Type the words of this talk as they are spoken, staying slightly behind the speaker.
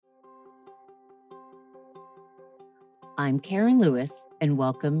I'm Karen Lewis, and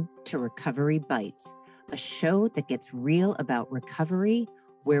welcome to Recovery Bites, a show that gets real about recovery,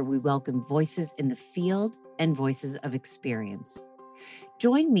 where we welcome voices in the field and voices of experience.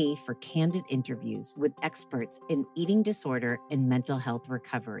 Join me for candid interviews with experts in eating disorder and mental health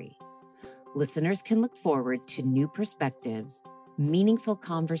recovery. Listeners can look forward to new perspectives, meaningful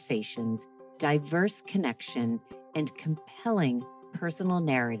conversations, diverse connection, and compelling personal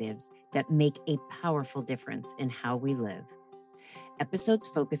narratives that make a powerful difference in how we live. Episodes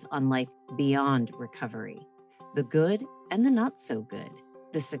focus on life beyond recovery, the good and the not so good,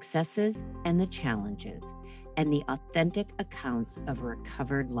 the successes and the challenges, and the authentic accounts of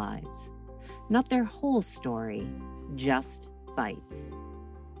recovered lives. Not their whole story, just bites.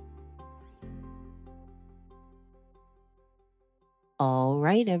 All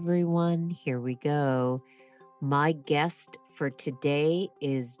right, everyone, here we go. My guest for today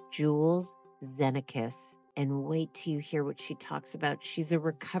is Jules Xenakis, and wait till you hear what she talks about. She's a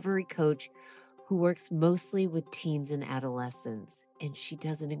recovery coach who works mostly with teens and adolescents, and she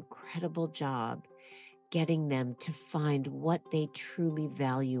does an incredible job getting them to find what they truly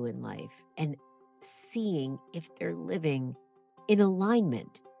value in life and seeing if they're living in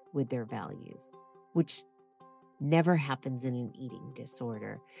alignment with their values, which never happens in an eating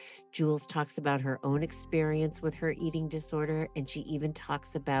disorder. Jules talks about her own experience with her eating disorder, and she even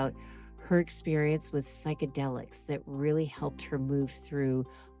talks about her experience with psychedelics that really helped her move through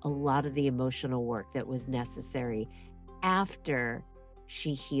a lot of the emotional work that was necessary after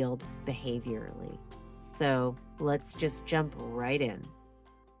she healed behaviorally. So let's just jump right in.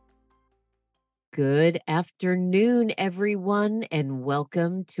 Good afternoon, everyone, and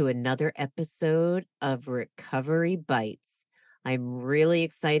welcome to another episode of Recovery Bites. I'm really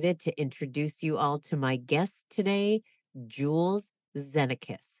excited to introduce you all to my guest today, Jules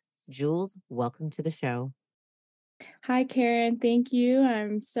Xenakis. Jules, welcome to the show. Hi, Karen. Thank you.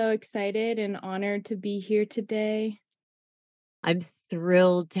 I'm so excited and honored to be here today. I'm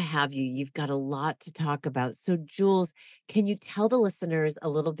thrilled to have you. You've got a lot to talk about. So, Jules, can you tell the listeners a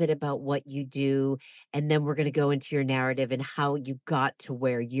little bit about what you do? And then we're going to go into your narrative and how you got to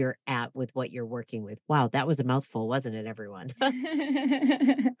where you're at with what you're working with. Wow, that was a mouthful, wasn't it, everyone?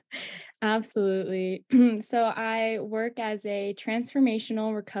 Absolutely. So, I work as a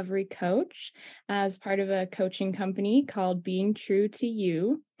transformational recovery coach as part of a coaching company called Being True to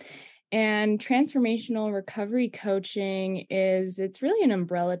You. And transformational recovery coaching it's really an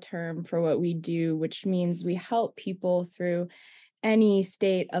umbrella term for what we do, which means we help people through any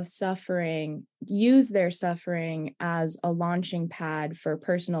state of suffering use their suffering as a launching pad for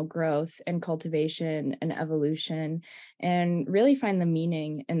personal growth and cultivation and evolution, and really find the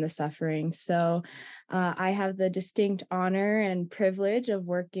meaning in the suffering. So I have the distinct honor and privilege of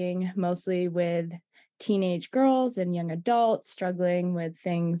working mostly with teenage girls and young adults struggling with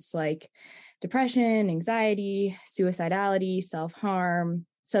things like depression, anxiety, suicidality, self-harm,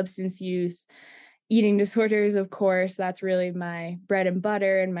 substance use, eating disorders. Of course, that's really my bread and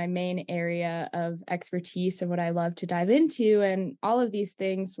butter and my main area of expertise and what I love to dive into. And all of these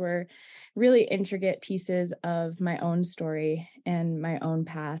things were really intricate pieces of my own story and my own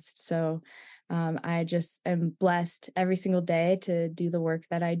past. So I just am blessed every single day to do the work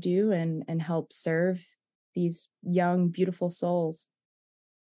that I do and help serve these young, beautiful souls.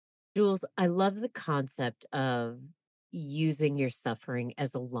 Jules, I love the concept of using your suffering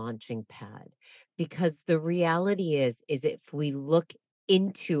as a launching pad, because the reality is if we look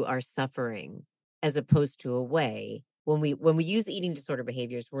into our suffering as opposed to away, when we use eating disorder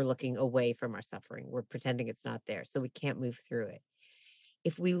behaviors, we're looking away from our suffering. We're pretending it's not there, so we can't move through it.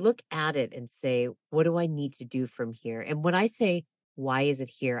 If we look at it and say, what do I need to do from here? And when I say, why is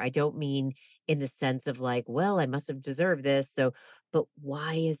it here? I don't mean in the sense of like, well, I must have deserved this. So, but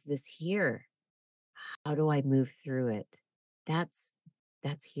why is this here? How do I move through it? That's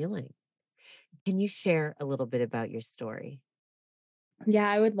that's healing. Can you share a little bit about your story? Yeah,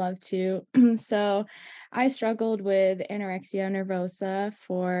 I would love to. So I struggled with anorexia nervosa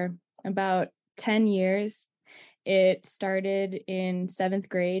for about 10 years. It started in seventh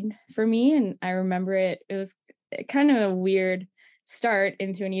grade for me. And I remember it was kind of a weird start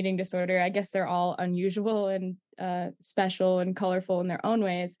into an eating disorder. I guess they're all unusual and special and colorful in their own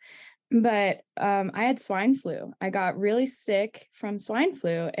ways. But I had swine flu. I got really sick from swine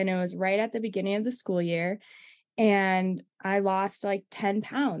flu, and it was right at the beginning of the school year. And I lost like 10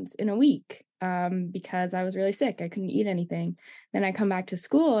 pounds in a week because I was really sick. I couldn't eat anything. Then I come back to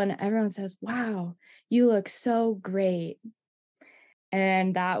school and everyone says, wow, you look so great.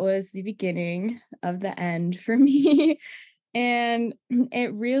 And that was the beginning of the end for me. And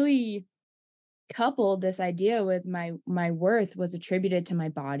it really coupled this idea with my worth was attributed to my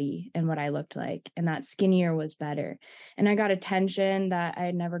body and what I looked like, and that skinnier was better. And I got attention that I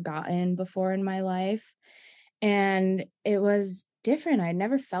had never gotten before in my life. And it was different. I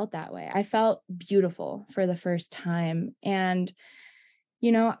never felt that way. I felt beautiful for the first time. And,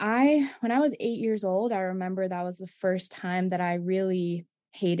 when I was 8 years old, I remember that was the first time that I really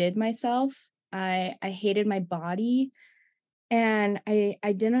hated myself. I hated my body, and I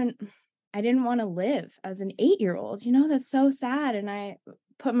didn't want to live as an 8-year old. That's so sad. And I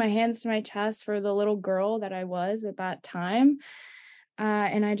put my hands to my chest for the little girl that I was at that time.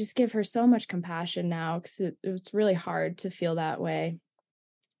 And I just give her so much compassion now, because it was really hard to feel that way.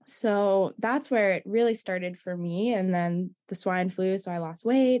 So that's where it really started for me. And then the swine flu, so I lost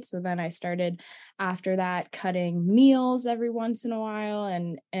weight. So then I started, after that, cutting meals every once in a while,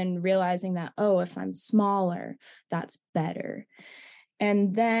 and realizing that, oh, if I'm smaller, that's better.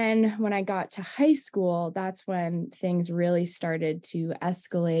 And then when I got to high school, that's when things really started to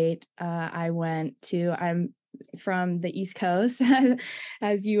escalate. I'm from the East Coast,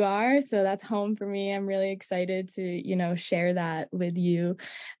 as you are. So that's home for me. I'm really excited to, share that with you.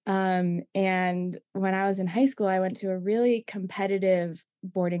 And when I was in high school, I went to a really competitive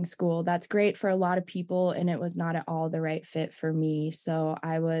boarding school. That's great for a lot of people, and it was not at all the right fit for me. So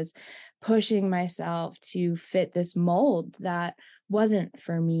I was pushing myself to fit this mold that wasn't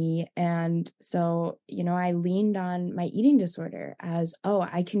for me. And so, I leaned on my eating disorder as, oh,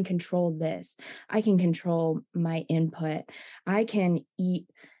 I can control this. I can control my input. I can eat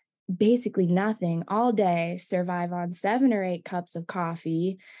basically nothing all day, survive on 7 or 8 cups of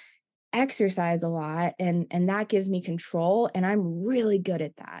coffee, exercise a lot, and that gives me control. And I'm really good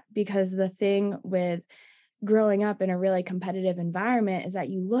at that, because the thing with growing up in a really competitive environment is that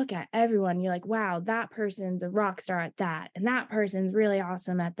you look at everyone, you're like, wow, that person's a rock star at that, and that person's really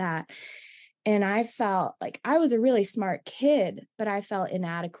awesome at that. And I felt like I was a really smart kid, but I felt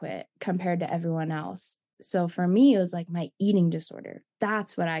inadequate compared to everyone else. So for me, it was like my eating disorder.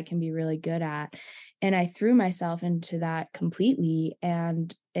 That's what I can be really good at. And I threw myself into that completely.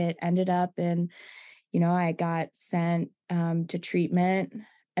 And it ended up in, I got sent to treatment.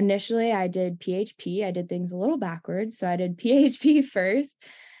 Initially, I did PHP. I did things a little backwards. So I did PHP first.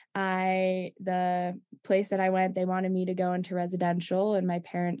 The place that I went, they wanted me to go into residential, and my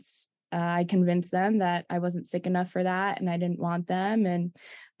parents, I convinced them that I wasn't sick enough for that, and I didn't want them. And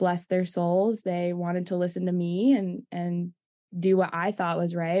bless their souls, they wanted to listen to me and do what I thought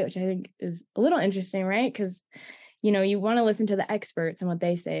was right, which I think is a little interesting, right? Because you want to listen to the experts and what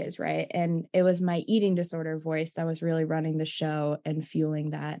they say is right. And it was my eating disorder voice that was really running the show and fueling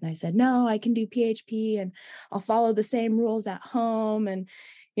that. And I said, no, I can do PHP, and I'll follow the same rules at home. And,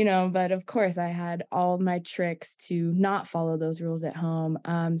 but of course I had all my tricks to not follow those rules at home.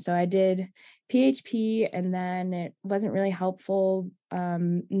 So I did PHP, and then it wasn't really helpful,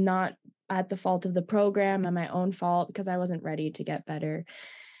 not at the fault of the program, and my own fault, because I wasn't ready to get better.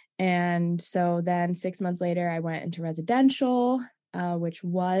 And so then 6 months later, I went into residential, which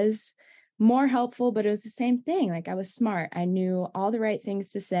was more helpful, but it was the same thing. Like, I was smart. I knew all the right things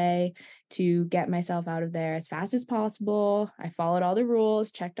to say to get myself out of there as fast as possible. I followed all the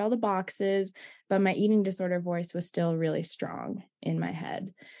rules, checked all the boxes, but my eating disorder voice was still really strong in my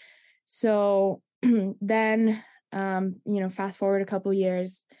head. So then, fast forward a couple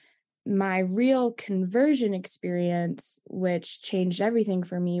years, my real conversion experience, which changed everything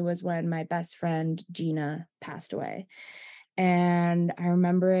for me, was when my best friend Gina passed away. And I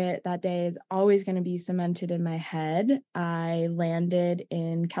remember it, that day is always going to be cemented in my head. I landed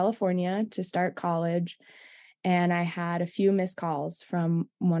in California to start college, and I had a few missed calls from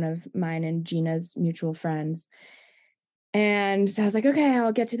one of mine and Gina's mutual friends. And so I was like, okay,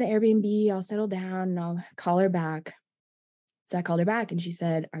 I'll get to the Airbnb, I'll settle down, and I'll call her back. So I called her back, and she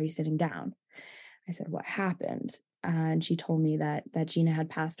said, are you sitting down? I said, what happened? And she told me that Gina had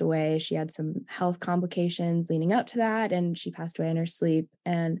passed away. She had some health complications leading up to that, and she passed away in her sleep.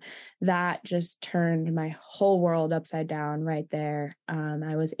 And that just turned my whole world upside down right there.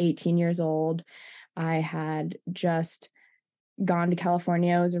 I was 18 years old. I had just gone to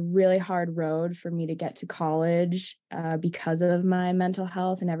California. It was a really hard road for me to get to college because of my mental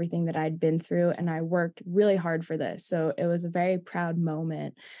health and everything that I'd been through. And I worked really hard for this. So it was a very proud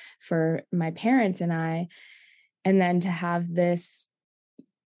moment for my parents and I. And then to have this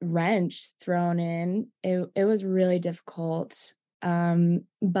wrench thrown in, it was really difficult.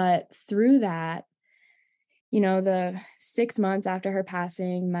 But through that, the 6 months after her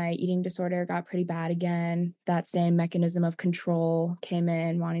passing, my eating disorder got pretty bad again. That same mechanism of control came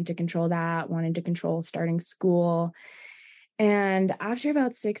in, wanting to control that, wanting to control starting school. And after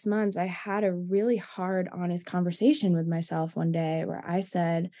about 6 months, I had a really hard, honest conversation with myself one day where I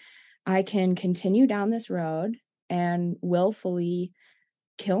said, I can continue down this road and willfully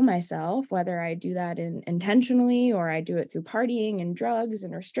kill myself, whether I do that intentionally or I do it through partying and drugs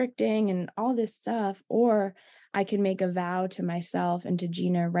and restricting and all this stuff, or I can make a vow to myself and to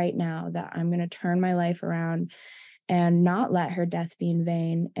Gina right now that I'm going to turn my life around and not let her death be in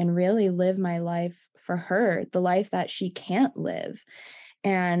vain and really live my life for her, the life that she can't live,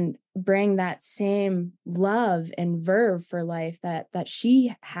 and bring that same love and verve for life that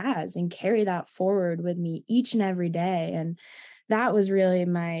she has and carry that forward with me each and every day. And that was really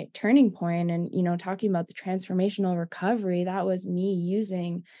my turning point. And talking about the transformational recovery, that was me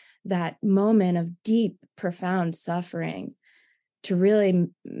using that moment of deep profound suffering to really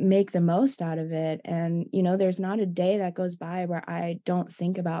make the most out of it. And there's not a day that goes by where I don't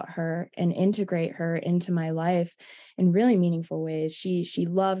think about her and integrate her into my life in really meaningful ways. She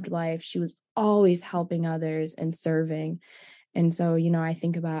loved life. She was always helping others and serving. And so I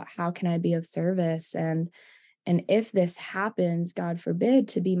think about, how can I be of service? And if this happens, God forbid,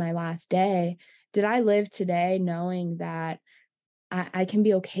 to be my last day, did I live today knowing that I can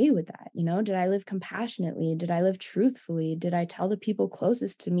be okay with that? Did I live compassionately? Did I live truthfully? Did I tell the people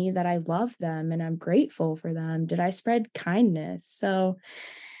closest to me that I love them and I'm grateful for them? Did I spread kindness? So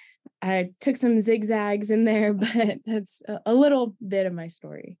I took some zigzags in there, but that's a little bit of my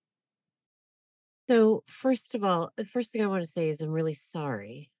story. So, first of all, the first thing I want to say is I'm really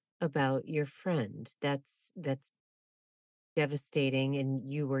sorry about your friend. That's devastating,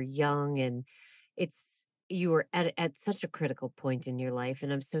 and you were young, and you were at such a critical point in your life,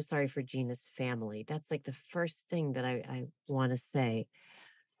 and I'm so sorry for Gina's family. That's like the first thing that I want to say.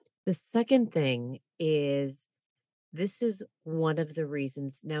 The second thing is, this is one of the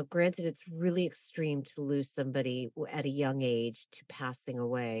reasons. Now, granted, it's really extreme to lose somebody at a young age to passing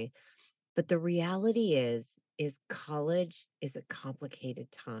away, but the reality is college is a complicated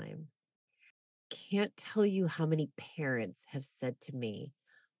time. Can't tell you how many parents have said to me,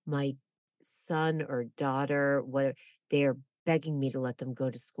 my son or daughter, what they're begging me to let them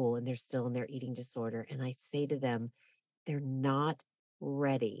go to school and they're still in their eating disorder. And I say to them, they're not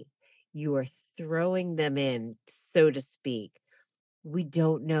ready. You are throwing them in, so to speak. We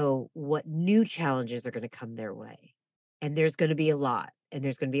don't know what new challenges are going to come their way. And there's going to be a lot. And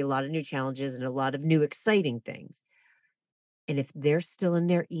there's going to be a lot of new challenges and a lot of new exciting things. And if they're still in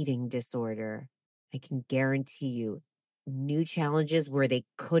their eating disorder, I can guarantee you new challenges where they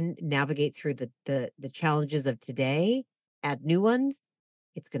couldn't navigate through the challenges of today, add new ones,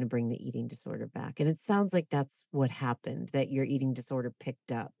 it's going to bring the eating disorder back. And it sounds like that's what happened, that your eating disorder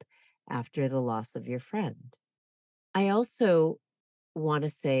picked up after the loss of your friend. I also want to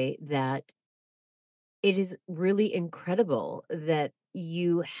say that it is really incredible that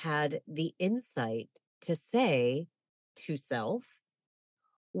you had the insight to say to self,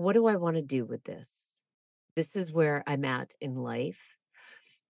 what do I want to do with this? This is where I'm at in life.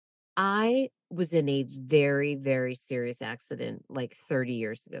 I was in a very, very serious accident like 30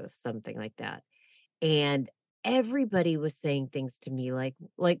 years ago, something like that. And everybody was saying things to me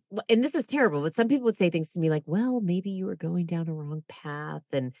and this is terrible, but some people would say things to me like, well, maybe you were going down a wrong path.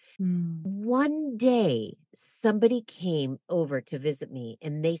 And Mm. one day somebody came over to visit me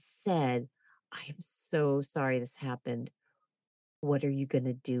and they said, I am so sorry this happened. What are you going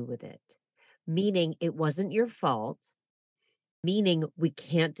to do with it? Meaning it wasn't your fault, meaning we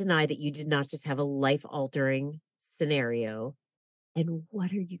can't deny that you did not just have a life altering scenario. And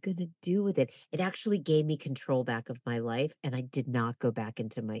what are you going to do with it? It actually gave me control back of my life and I did not go back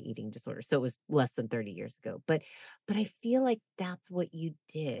into my eating disorder. So it was less than 30 years ago. But I feel like that's what you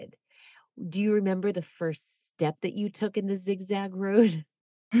did. Do you remember the first step that you took in the zigzag road?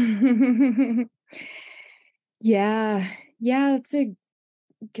 Yeah. Yeah, that's a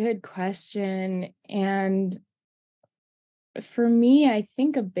good question. And for me, I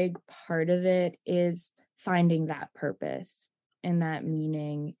think a big part of it is finding that purpose and that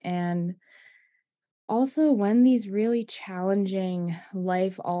meaning. And also, when these really challenging,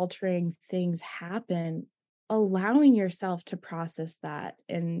 life altering things happen, allowing yourself to process that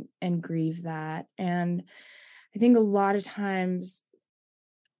and grieve that. And I think a lot of times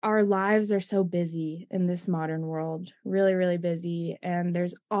our lives are so busy in this modern world, really, really busy, and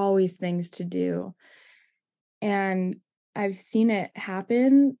there's always things to do. And I've seen it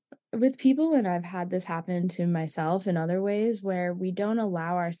happen with people, and I've had this happen to myself in other ways where we don't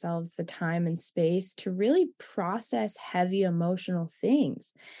allow ourselves the time and space to really process heavy emotional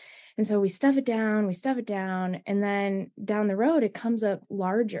things. And so we stuff it down, and then down the road, it comes up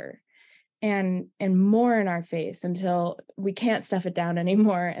larger. and more in our face until we can't stuff it down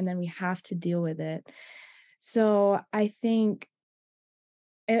anymore, and then we have to deal with it. So I think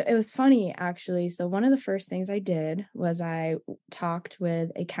it was funny, actually. So one of the first things I did was I talked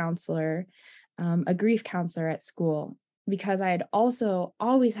with a counselor, a grief counselor at school, because I had also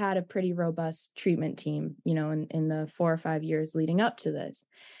always had a pretty robust treatment team, in the 4 or 5 years leading up to this.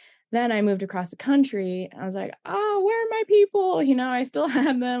 Then I moved across the country. And I was like, oh, where are my people? I still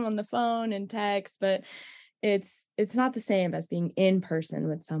had them on the phone and text, but it's not the same as being in person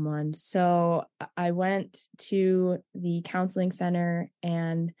with someone. So I went to the counseling center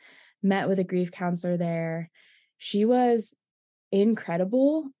and met with a grief counselor there. She was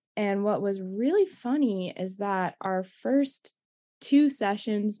incredible. And what was really funny is that our first 2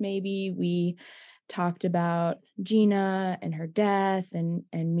 sessions, maybe, we talked about Gina and her death and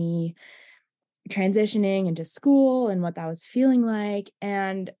me transitioning into school and what that was feeling like.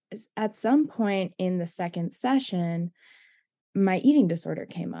 And at some point in the second session, my eating disorder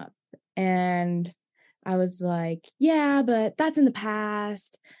came up. And I was like, yeah, but that's in the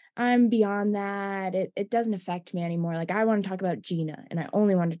past. I'm beyond that. It doesn't affect me anymore. Like, I want to talk about Gina, and I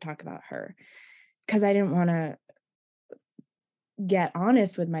only wanted to talk about her because I didn't want to get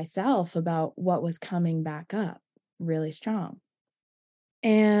honest with myself about what was coming back up really strong.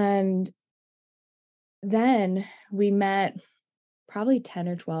 And then we met probably 10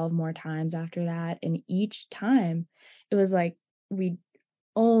 or 12 more times after that. And each time it was like we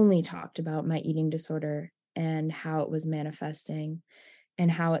only talked about my eating disorder and how it was manifesting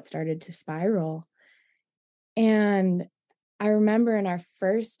and how it started to spiral. And I remember in our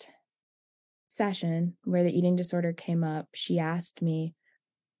first session where the eating disorder came up, she asked me,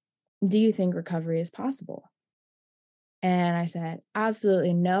 do you think recovery is possible? And I said,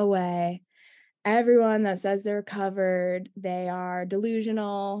 absolutely no way. Everyone that says they're recovered, they are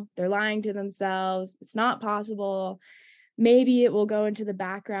delusional. They're lying to themselves. It's not possible. Maybe it will go into the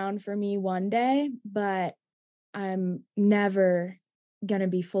background for me one day, but I'm never going to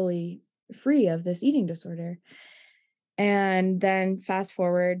be fully free of this eating disorder. And then fast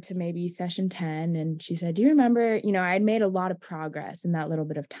forward to maybe session 10. And she said, do you remember, I had made a lot of progress in that little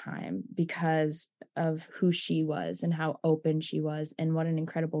bit of time because of who she was and how open she was and what an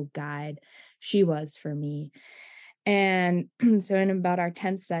incredible guide she was for me. And so in about our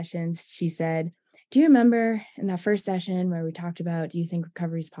 10th sessions, she said, do you remember in that first session where we talked about, do you think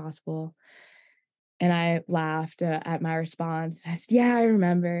recovery is possible? And I laughed at my response. I said, yeah, I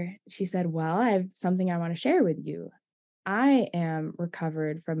remember. She said, well, I have something I want to share with you. I am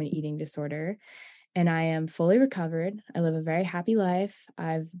recovered from an eating disorder, and I am fully recovered. I live a very happy life.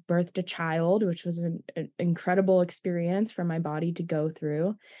 I've birthed a child, which was an incredible experience for my body to go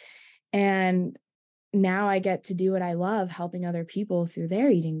through. And now I get to do what I love, helping other people through their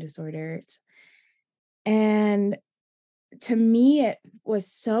eating disorders. And to me, it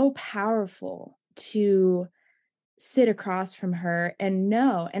was so powerful to sit across from her and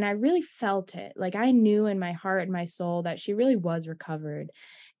know, and I really felt it. Like, I knew in my heart and my soul that she really was recovered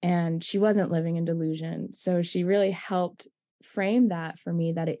and she wasn't living in delusion. So she really helped frame that for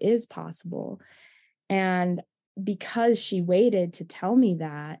me, that it is possible. And because she waited to tell me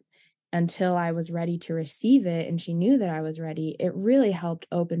that until I was ready to receive it, and she knew that I was ready, it really helped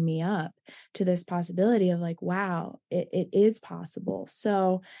open me up to this possibility of like, wow, it is possible.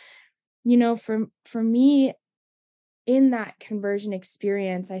 So, for me, in that conversion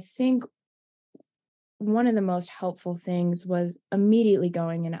experience, I think one of the most helpful things was immediately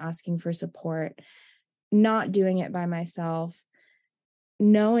going and asking for support, not doing it by myself,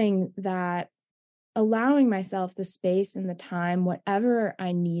 knowing that allowing myself the space and the time, whatever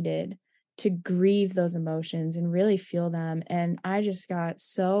I needed to grieve those emotions and really feel them. And I just got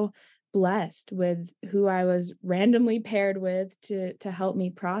so blessed with who I was randomly paired with to help me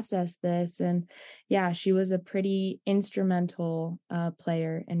process this. And yeah, she was a pretty instrumental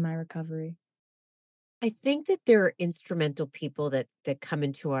player in my recovery. I think that there are instrumental people that come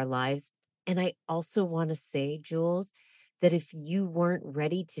into our lives. And I also want to say, Jules, that if you weren't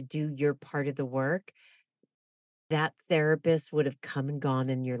ready to do your part of the work, that therapist would have come and gone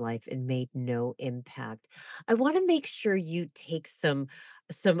in your life and made no impact. I want to make sure you take some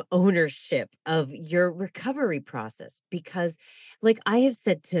ownership of your recovery process, because like I have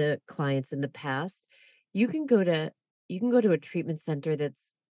said to clients in the past, you can go to you can go to a treatment center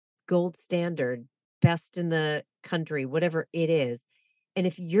that's gold standard, best in the country, whatever it is. And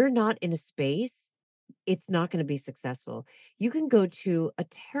if you're not in a space, it's not going to be successful. You can go to a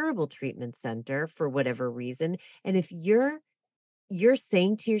terrible treatment center for whatever reason, and if you're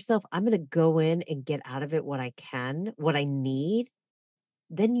saying to yourself, I'm going to go in and get out of it what I can, what I need,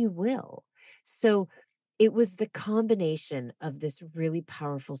 then you will. So it was the combination of this really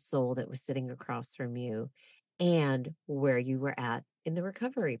powerful soul that was sitting across from you and where you were at in the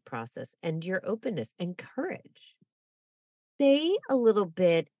recovery process and your openness and courage. Say a little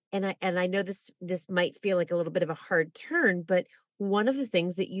bit, and I know this might feel like a little bit of a hard turn, but one of the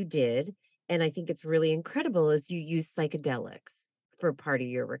things that you did, and I think it's really incredible, is you use psychedelics for part of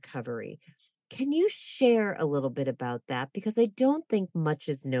your recovery. Can you share a little bit about that? Because I don't think much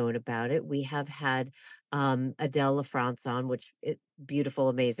is known about it. We have had Adele LaFrance on, beautiful,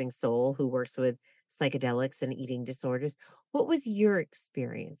 amazing soul who works with psychedelics and eating disorders. What was your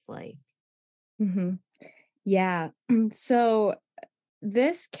experience like? Mhm. Yeah. So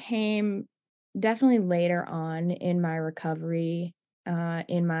this came definitely later on in my recovery,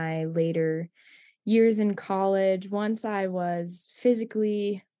 in my later years in college. Once I was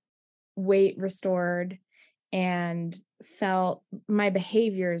physically weight restored and felt my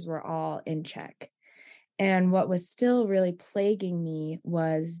behaviors were all in check. And what was still really plaguing me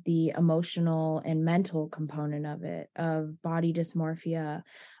was the emotional and mental component of it, of body dysmorphia,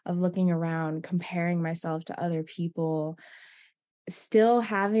 of looking around, comparing myself to other people, still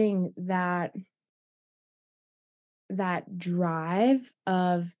having that drive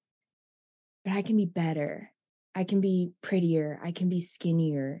of, but I can be better. I can be prettier. I can be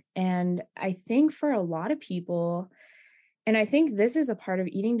skinnier. And I think for a lot of people, and I think this is a part of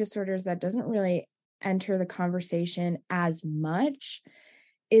eating disorders that doesn't really enter the conversation as much,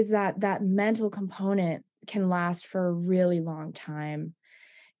 is that mental component can last for a really long time.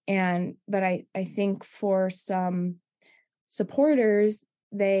 And but I think for some supporters,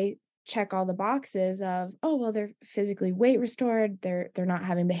 they check all the boxes of, oh, well, they're physically weight restored, they're not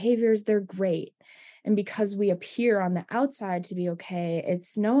having behaviors, they're great. And because we appear on the outside to be okay,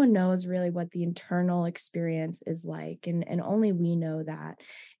 it's no one knows really what the internal experience is like. And only we know that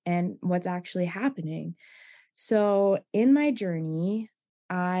and what's actually happening. So in my journey,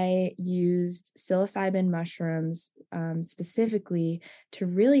 I used psilocybin mushrooms specifically to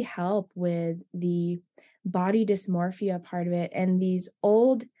really help with the body dysmorphia part of it and these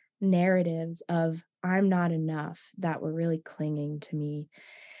old narratives of I'm not enough that were really clinging to me.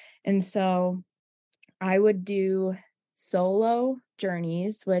 And so I would do solo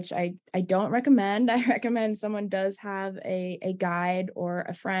journeys, which I don't recommend. I recommend someone does have a guide or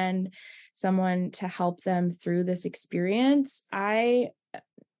a friend, someone to help them through this experience. I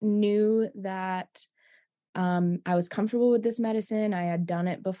knew that I was comfortable with this medicine. I had done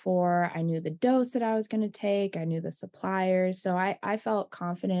it before. I knew the dose that I was going to take. I knew the suppliers. So I felt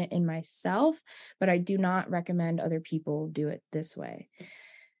confident in myself, but I do not recommend other people do it this way.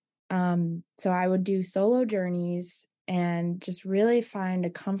 So I would do solo journeys and just really find a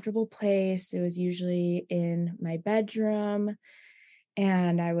comfortable place. It was usually in my bedroom,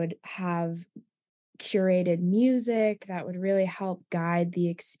 and I would have curated music that would really help guide the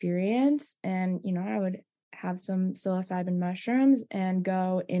experience. And, I would have some psilocybin mushrooms and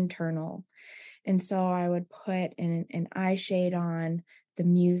go internal. And so I would put an eye shade on the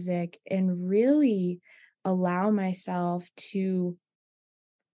music and really allow myself to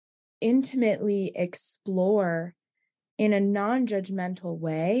intimately explore in a non-judgmental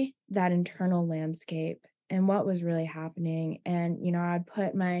way that internal landscape and what was really happening. And I'd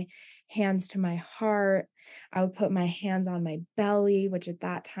put my hands to my heart. I would put my hands on my belly, which at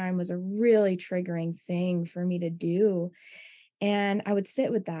that time was a really triggering thing for me to do. And I would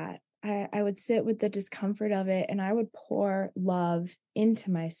sit with that. I would sit with the discomfort of it, and I would pour love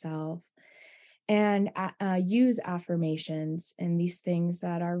into myself and use affirmations and these things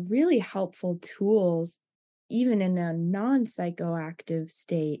that are really helpful tools, even in a non psychoactive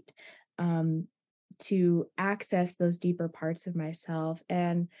state, um, to access those deeper parts of myself.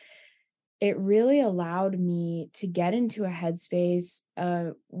 And it really allowed me to get into a headspace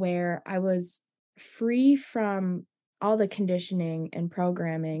where I was free from all the conditioning and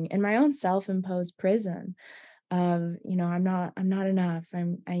programming and my own self-imposed prison of, I'm not enough.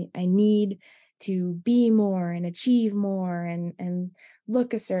 I need to be more and achieve more and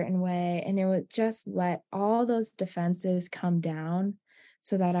look a certain way. And it would just let all those defenses come down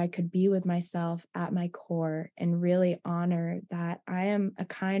so that I could be with myself at my core and really honor that I am a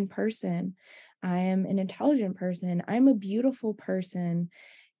kind person. I am an intelligent person. I'm a beautiful person.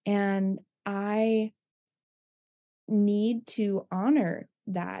 And I need to honor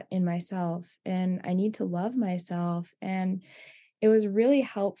that in myself, and I need to love myself. And it was really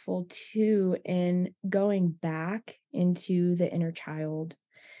helpful too in going back into the inner child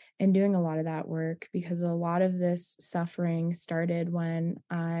and doing a lot of that work, because a lot of this suffering started when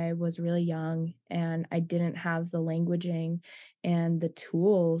I was really young and I didn't have the languaging and the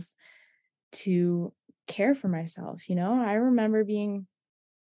tools to care for myself. I remember being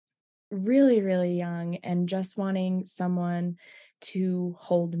really, really young and just wanting someone to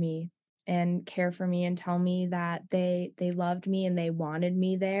hold me and care for me and tell me that they loved me and they wanted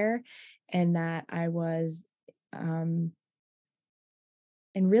me there, and that I was um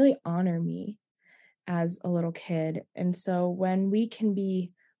and really honor me as a little kid. And so when we can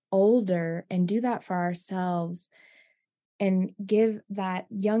be older and do that for ourselves and give that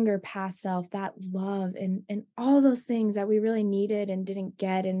younger past self that love and all those things that we really needed and didn't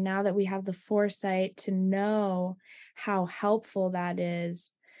get, and now that we have the foresight to know how helpful that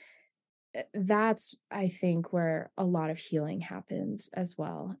is, that's, I think, where a lot of healing happens as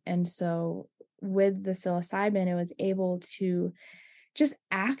well. And so with the psilocybin, it was able to just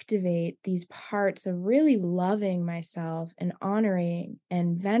activate these parts of really loving myself and honoring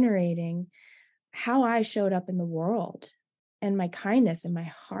and venerating how I showed up in the world and my kindness and my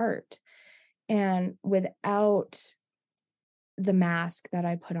heart. And without the mask that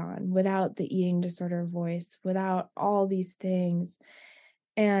I put on, without the eating disorder voice, without all these things.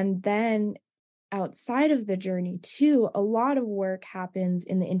 And then outside of the journey too, a lot of work happens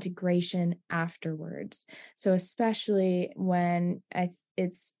in the integration afterwards. So especially when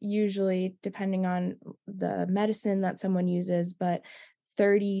it's usually, depending on the medicine that someone uses, but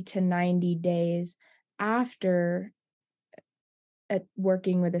 30 to 90 days after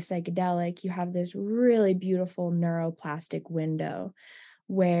working with a psychedelic, you have this really beautiful neuroplastic window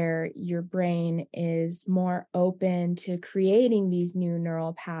where your brain is more open to creating these new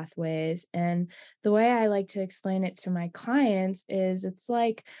neural pathways. And the way I like to explain it to my clients is it's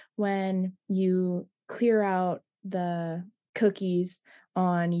like when you clear out the cookies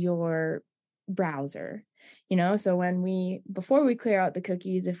on your browser. So before we clear out the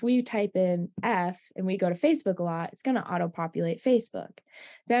cookies, if we type in F and we go to Facebook a lot, it's going to auto populate Facebook.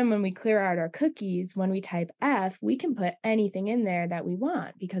 Then when we clear out our cookies, when we type F, we can put anything in there that we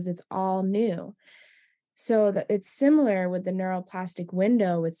want because it's all new. So it's similar with the neuroplastic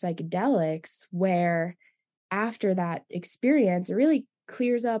window with psychedelics, where after that experience, it really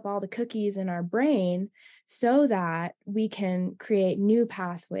clears up all the cookies in our brain so that we can create new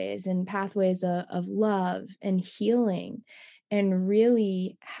pathways and pathways of love and healing, and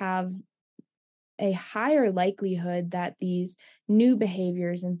really have a higher likelihood that these new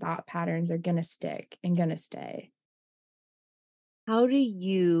behaviors and thought patterns are going to stick and going to stay. How do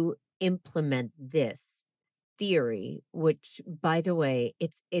you implement this theory, which, by the way,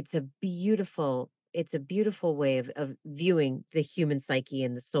 it's a beautiful way of viewing the human psyche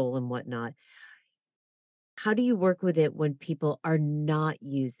and the soul and whatnot. How do you work with it when people are not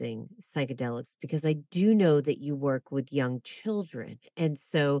using psychedelics? Because I do know that you work with young children. And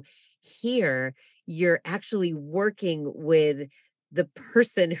so here you're actually working with the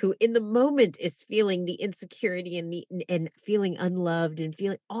person who in the moment is feeling the insecurity and feeling unloved and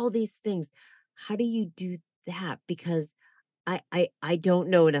feeling all these things. How do you do that? Because I don't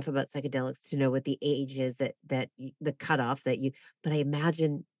know enough about psychedelics to know what the age is the cutoff but I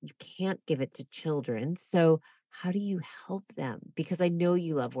imagine you can't give it to children. So how do you help them? Because I know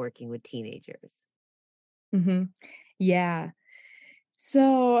you love working with teenagers. Hmm. Yeah.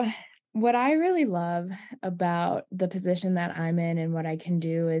 So, what I really love about the position that I'm in and what I can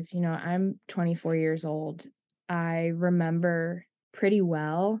do is, I'm 24 years old. I remember pretty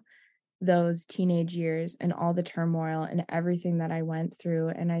well those teenage years and all the turmoil and everything that I went through.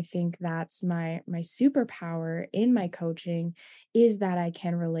 And I think that's my superpower in my coaching, is that I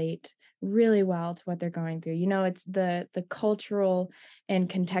can relate really well to what they're going through. It's the cultural and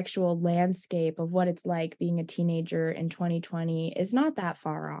contextual landscape of what it's like being a teenager in 2020 is not that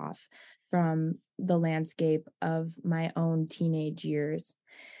far off from the landscape of my own teenage years.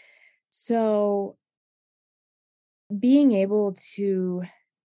 So being able to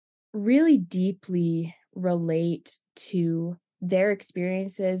really deeply relate to their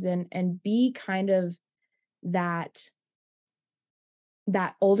experiences and be kind of that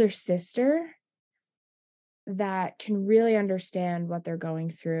older sister that can really understand what they're going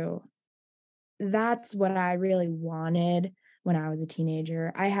through. That's what I really wanted when I was a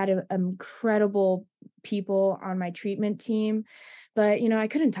teenager. I had incredible people on my treatment team, but I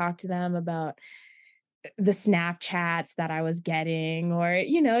couldn't talk to them about the Snapchats that I was getting, or,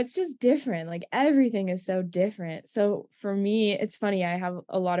 it's just different. Like everything is so different. So for me, it's funny. I have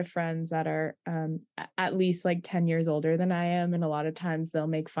a lot of friends that are at least like 10 years older than I am. And a lot of times they'll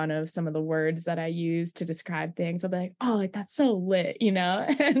make fun of some of the words that I use to describe things. I'll be like, oh, like that's so lit, and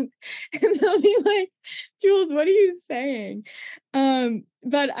they'll be like, Jules, what are you saying?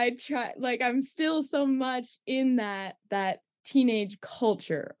 But I try, like, I'm still so much in that teenage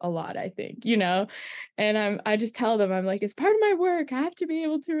culture a lot, I think, and I just tell them, I'm like, it's part of my work. I have to be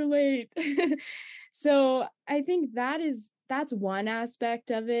able to relate. So I think that's one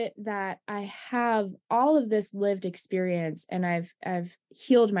aspect of it, that I have all of this lived experience, and I've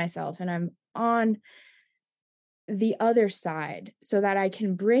healed myself, and I'm on the other side so that I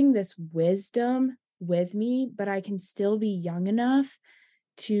can bring this wisdom with me, but I can still be young enough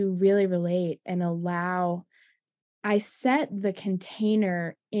to really relate and allow. I set the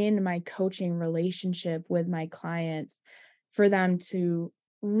container in my coaching relationship with my clients for them to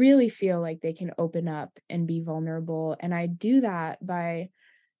really feel like they can open up and be vulnerable. And I do that by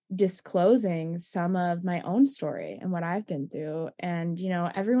disclosing some of my own story and what I've been through. And,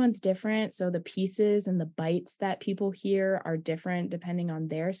 everyone's different. So the pieces and the bites that people hear are different depending on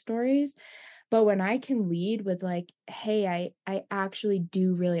their stories. But when I can lead with like, hey, I actually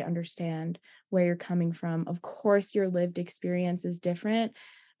do really understand where you're coming from. Of course, your lived experience is different,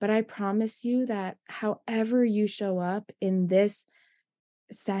 but I promise you that however you show up in this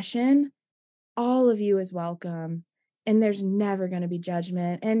session, all of you is welcome. And there's never going to be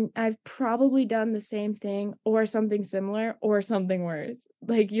judgment. And I've probably done the same thing or something similar or something worse.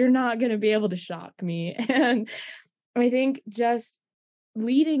 Like, you're not going to be able to shock me. And I think just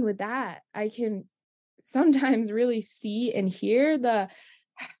leading with that, I can sometimes really see and hear the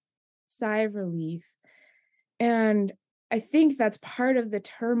sigh of relief. And I think that's part of the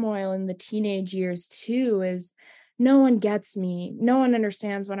turmoil in the teenage years too, is no one gets me. No one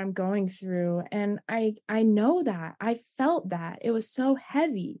understands what I'm going through. And I know that. I felt that. It was so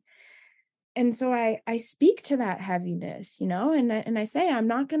heavy. And so I speak to that heaviness, and I say, I'm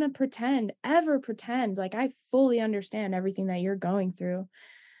not going to ever pretend like I fully understand everything that you're going through.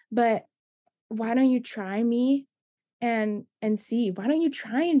 But why don't you try me and see? Why don't you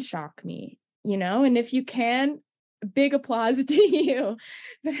try and shock me? And if you can, big applause to you.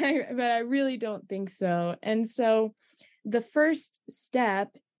 But I really don't think so. And so the first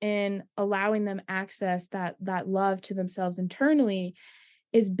step in allowing them access that love to themselves internally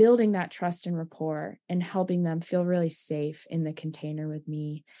is building that trust and rapport and helping them feel really safe in the container with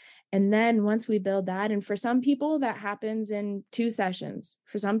me. And then once we build that, and for some people that happens in 2 sessions,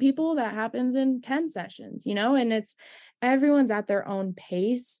 for some people that happens in 10 sessions, and it's everyone's at their own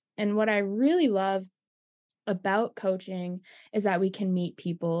pace. And what I really love about coaching is that we can meet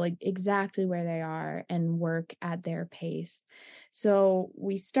people like exactly where they are and work at their pace. So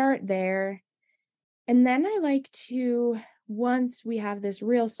we start there. And then I like to, once we have this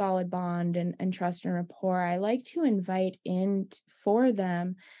real solid bond and trust and rapport, I like to invite in for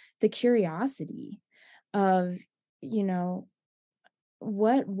them the curiosity of,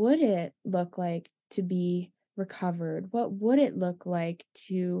 what would it look like to be recovered? What would it look like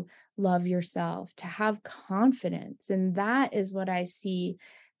to love yourself, to have confidence? And that is what I see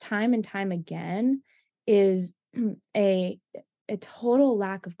time and time again is a a total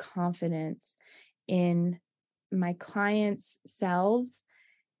lack of confidence in my clients' selves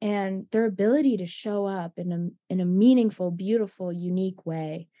and their ability to show up in a meaningful, beautiful, unique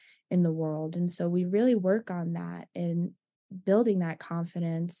way in the world. And so we really work on that and building that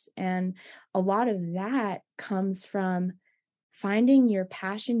confidence. And a lot of that comes from finding your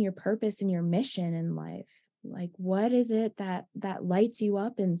passion, your purpose, and your mission in life. Like, what is it that lights you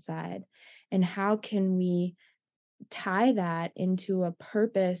up inside? And how can we tie that into a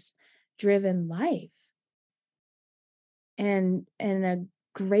purpose driven life and a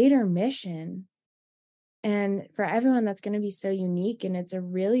greater mission? And for everyone, that's going to be so unique. And it's a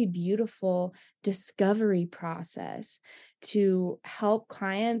really beautiful discovery process to help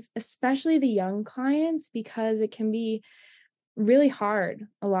clients, especially the young clients, because it can be really hard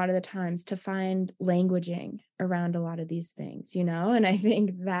a lot of the times to find languaging around a lot of these things, And I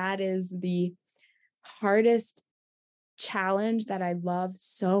think that is the hardest challenge that I love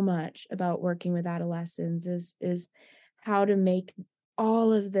so much about working with adolescents is how to make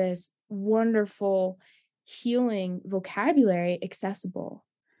all of this wonderful healing vocabulary accessible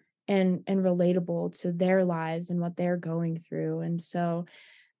and relatable to their lives and what they're going through. And so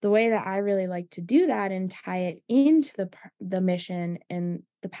the way that I really like to do that and tie it into the mission and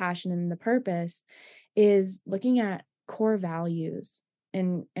the passion and the purpose is looking at core values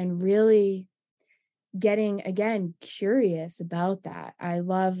and really getting, again, curious about that. I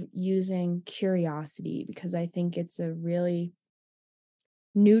love using curiosity because I think it's a really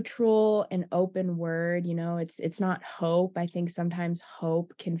neutral and open word. It's not hope. I think sometimes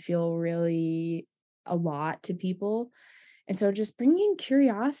hope can feel really a lot to people. And so just bringing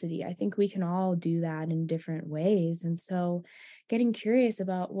curiosity, I think we can all do that in different ways. And so getting curious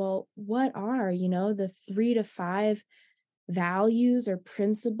about, well, what are, the 3 to 5 values or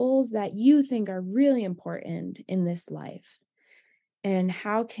principles that you think are really important in this life? And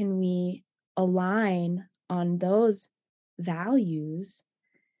how can we align on those values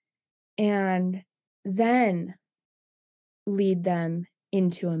and then lead them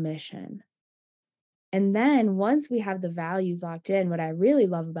into a mission? And then once we have the values locked in, what I really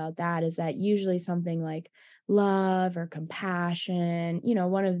love about that is that usually something like love or compassion,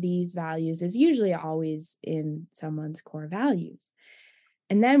 one of these values is usually always in someone's core values.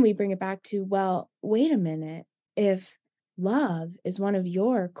 And then we bring it back to, well, wait a minute. If love is one of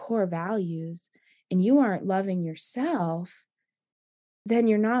your core values and you aren't loving yourself, then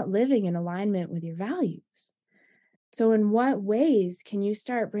you're not living in alignment with your values. So, in what ways can you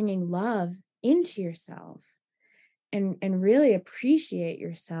start bringing love into yourself and really appreciate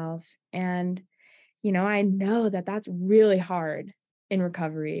yourself? And, I know that that's really hard in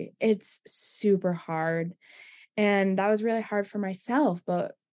recovery. It's super hard. And that was really hard for myself.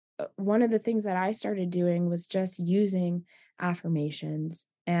 But one of the things that I started doing was just using affirmations.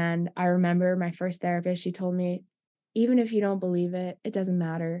 And I remember my first therapist, she told me, even if you don't believe it, it doesn't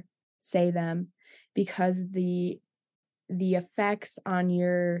matter. Say them, because the effects on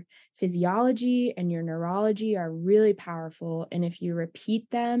your physiology and your neurology are really powerful. And if you repeat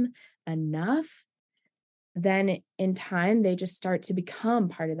them enough, then in time, they just start to become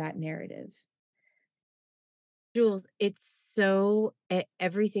part of that narrative. Jules, it's so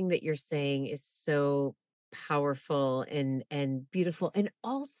everything that you're saying is so powerful and beautiful. And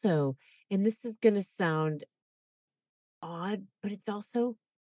also, and this is going to sound odd, but it's also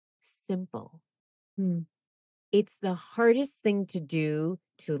simple. Hmm. It's the hardest thing to do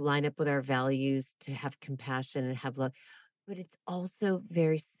to line up with our values, to have compassion and have love. But it's also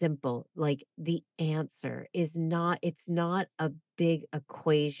very simple. Like the answer is not, it's not a big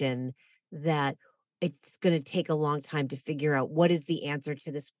equation that it's going to take a long time to figure out what is the answer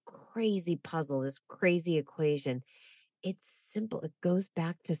to this crazy puzzle, this crazy equation. It's simple. It goes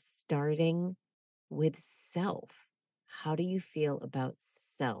back to starting with self. How do you feel about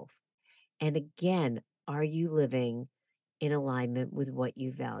self? And again, are you living in alignment with what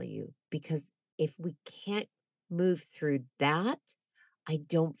you value? Because if we can't move through that, I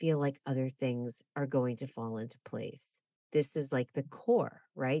don't feel like other things are going to fall into place. This is like the core,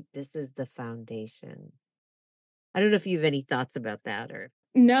 right? This is the foundation. I don't know if you have any thoughts about that or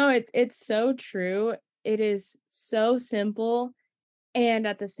No, it's so true. It is so simple, and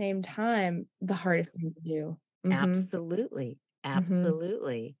at the same time, the hardest thing to do. Mhm, absolutely. mhm.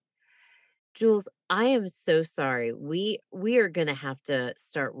 Absolutely. Jules, I am so sorry. We are going to have to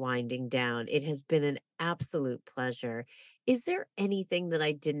start winding down. It has been an absolute pleasure. Is there anything that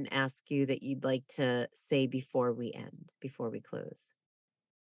I didn't ask you that you'd like to say before we end, before we close?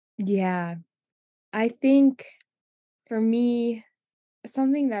 Yeah, I think for me,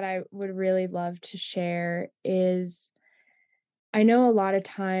 something that I would really love to share is I know a lot of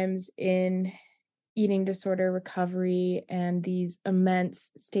times in eating disorder recovery and these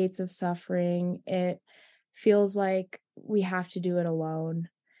immense states of suffering, it feels like we have to do it alone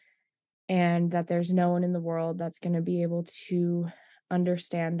and that there's no one in the world that's going to be able to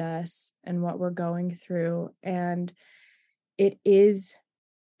understand us and what we're going through. And it is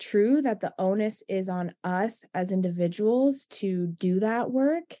true that the onus is on us as individuals to do that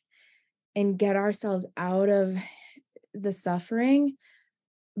work and get ourselves out of the suffering,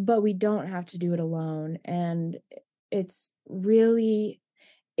 but we don't have to do it alone. And it's really,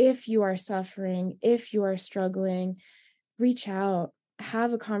 if you are suffering, if you are struggling, reach out,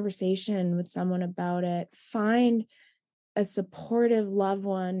 have a conversation with someone about it, find a supportive loved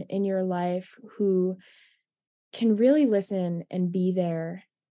one in your life who can really listen and be there.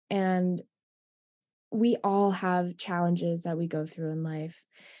 And we all have challenges that we go through in life.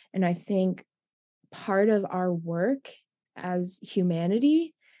 And I think part of our work as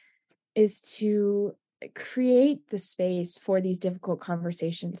humanity is to create the space for these difficult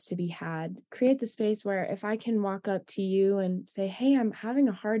conversations to be had. Create the space where if I can walk up to you and say, "Hey, I'm having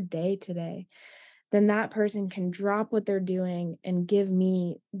a hard day today," then that person can drop what they're doing and give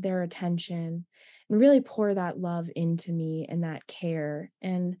me their attention and really pour that love into me and that care.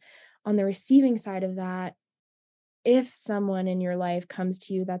 And on the receiving side of that, if someone in your life comes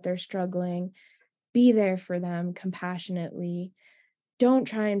to you that they're struggling, be there for them compassionately. Don't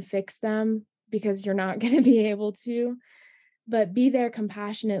try and fix them because you're not going to be able to, but be there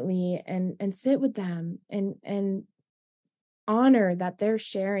compassionately and sit with them and honor that they're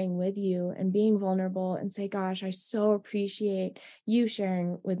sharing with you and being vulnerable and say, gosh, I so appreciate you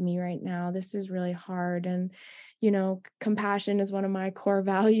sharing with me right now. This is really hard. And, compassion is one of my core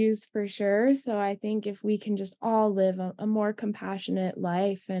values for sure. So I think if we can just all live a more compassionate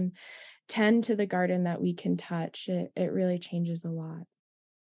life and tend to the garden that we can touch, it really changes a lot.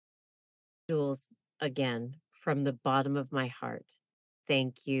 Jules, again, from the bottom of my heart,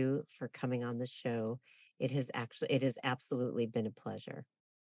 thank you for coming on the show. It has absolutely been a pleasure.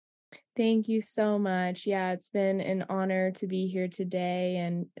 Thank you so much. Yeah, it's been an honor to be here today.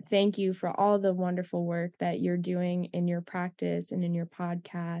 And thank you for all the wonderful work that you're doing in your practice and in your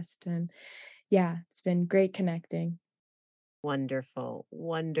podcast. And yeah, it's been great connecting. Wonderful,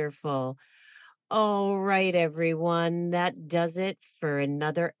 wonderful. All right, everyone. That does it for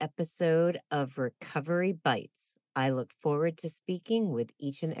another episode of Recovery Bites. I look forward to speaking with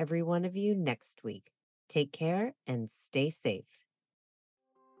each and every one of you next week. Take care and stay safe.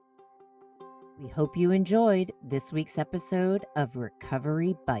 We hope you enjoyed this week's episode of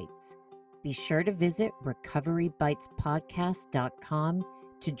Recovery Bites. Be sure to visit recoverybitespodcast.com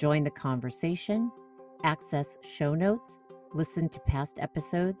to join the conversation, access show notes, listen to past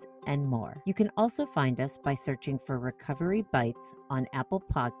episodes, and more. You can also find us by searching for Recovery Bites on Apple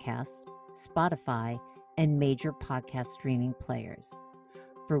Podcasts, Spotify, and major podcast streaming players.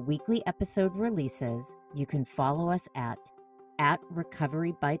 For weekly episode releases, you can follow us at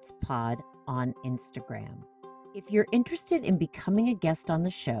Recovery Bites Pod on Instagram. If you're interested in becoming a guest on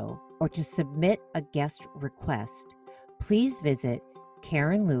the show or to submit a guest request, please visit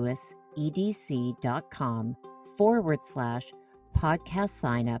KarenLewisEDC.com/podcast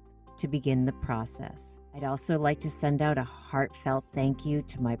sign up to begin the process. I'd also like to send out a heartfelt thank you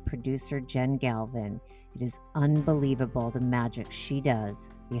to my producer, Jen Galvin. It is unbelievable the magic she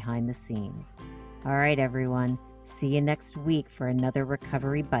does behind the scenes. All right, everyone. See you next week for another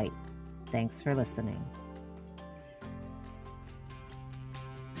Recovery Bite. Thanks for listening.